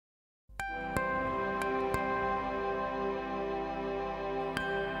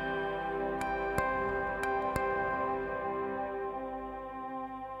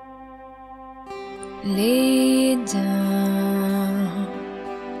lay down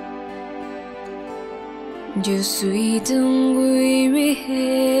your sweet and weary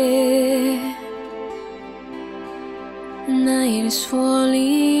head. Night is falling,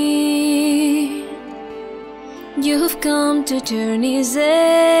 you've come to journey's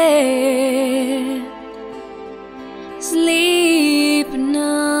end. Sleep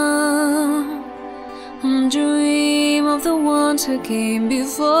now, dream of the ones who came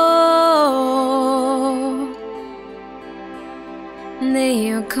before.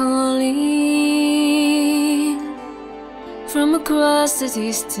 They are calling from across the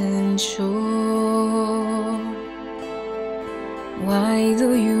distant shore. Why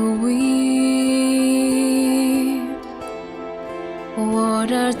do you weep?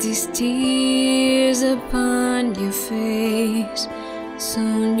 What are these tears upon your face?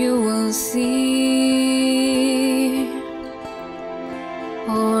 Soon you will see.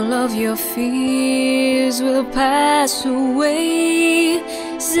 All of your fears will pass away,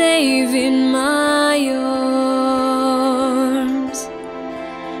 safe in my arms.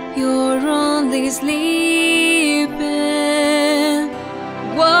 You're only sleeping.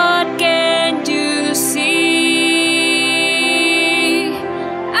 What can you see?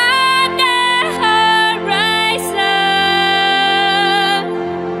 On the horizon,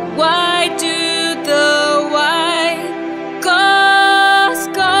 why do the white ghosts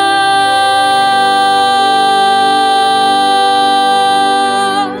go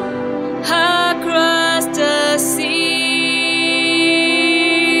across the sea?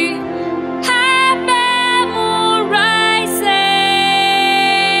 Have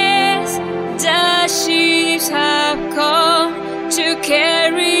memorizes the ships have come to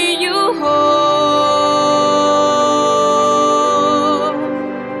carry you home,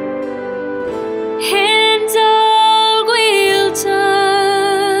 and all will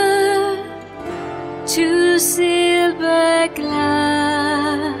turn to silver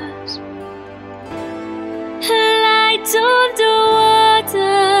glass. Light on the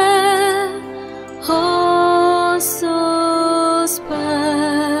water, all souls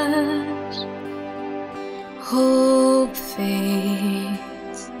pass. Hope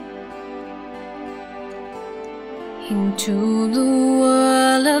fades into the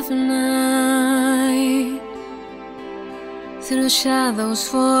world of night, through shadows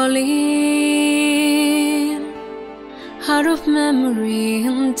falling out of memory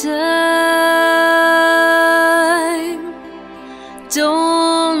and time.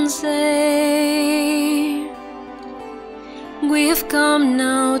 Don't say we have come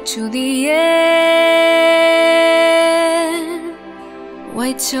now to the end.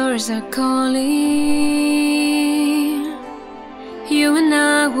 White shores are calling. You and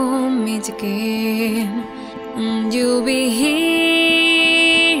I will meet again, and you'll be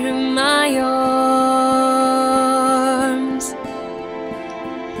here in my arms,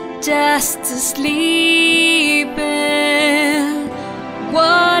 just sleeping.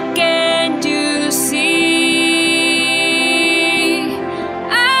 What can you see?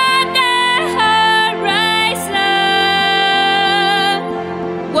 On the horizon,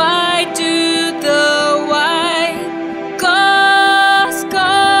 why do the white ghosts go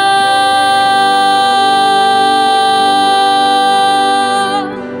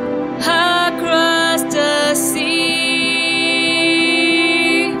across the sea?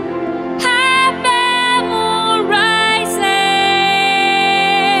 Have memorizes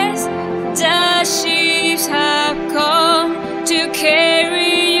the ships have come to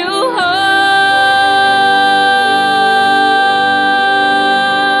carry you home,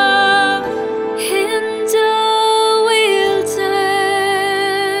 and all will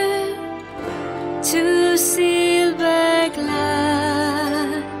turn to silver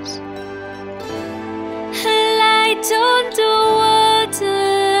glass. Light on the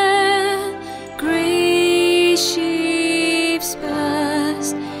water, gray ships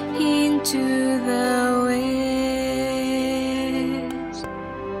pass into the west.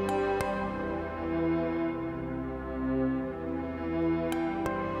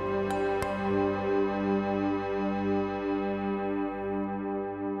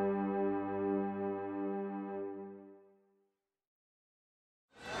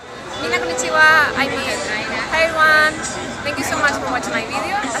 Mina konnichiwa, I mean, hi everyone, thank you so much for watching my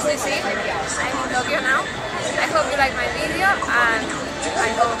video. As you see, I'm in Tokyo now. I hope you like my video, and I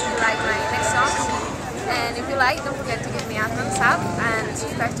hope you like my next song. And if you like, don't forget to give me a thumbs up and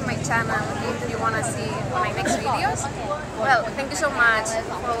subscribe to my channel if you want to see my next videos. Well, thank you so much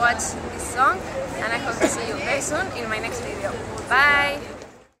for watching this song, and I hope to see you very soon in my next video. Bye!